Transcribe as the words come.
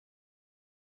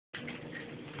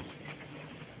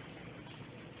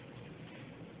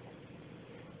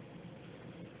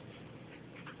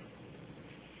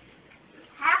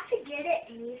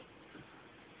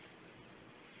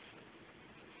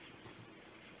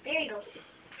There you go.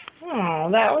 Oh,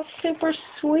 that was super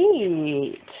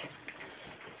sweet.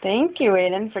 Thank you,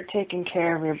 Aiden, for taking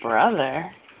care of your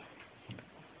brother.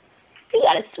 You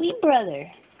got a sweet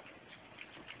brother.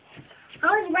 I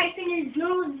was wiping his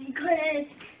nose because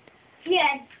he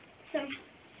had some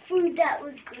food that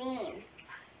was green.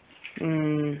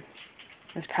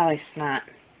 It's probably snot.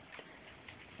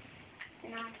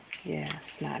 No. Yeah,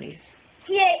 snotties.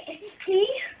 He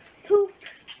pooped.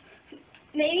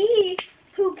 Maybe he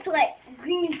pooped like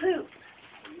green poop.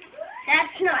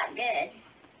 That's not good.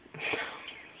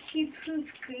 He pooped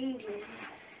green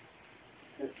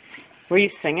poop. Were you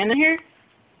singing in here?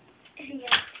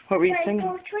 Yeah. What were you Twinkle,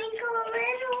 singing? twinkle,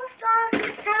 little star,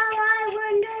 how I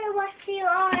wonder what you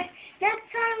are. Next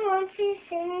time, won't you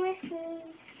sing with me?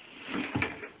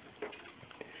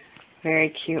 Very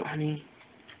cute, honey.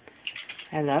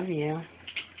 I love you.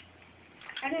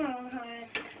 I don't know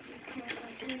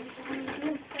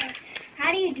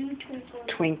how do you do twinkle?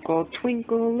 Twinkle,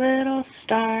 twinkle, little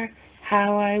star,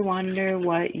 how I wonder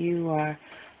what you are.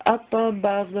 Up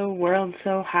above the world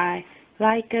so high,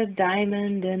 like a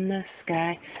diamond in the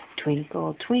sky.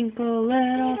 Twinkle, twinkle,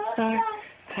 little star,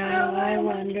 how I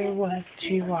wonder what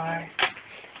you are.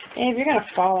 Abe, you're going to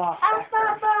fall off. Up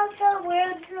above the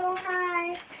world so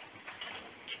high.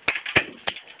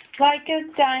 Like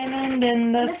a diamond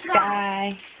in the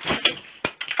sky.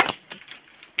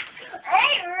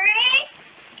 Hey, Rick!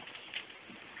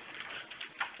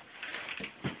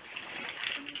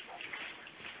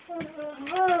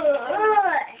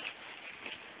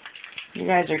 You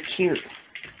guys are cute.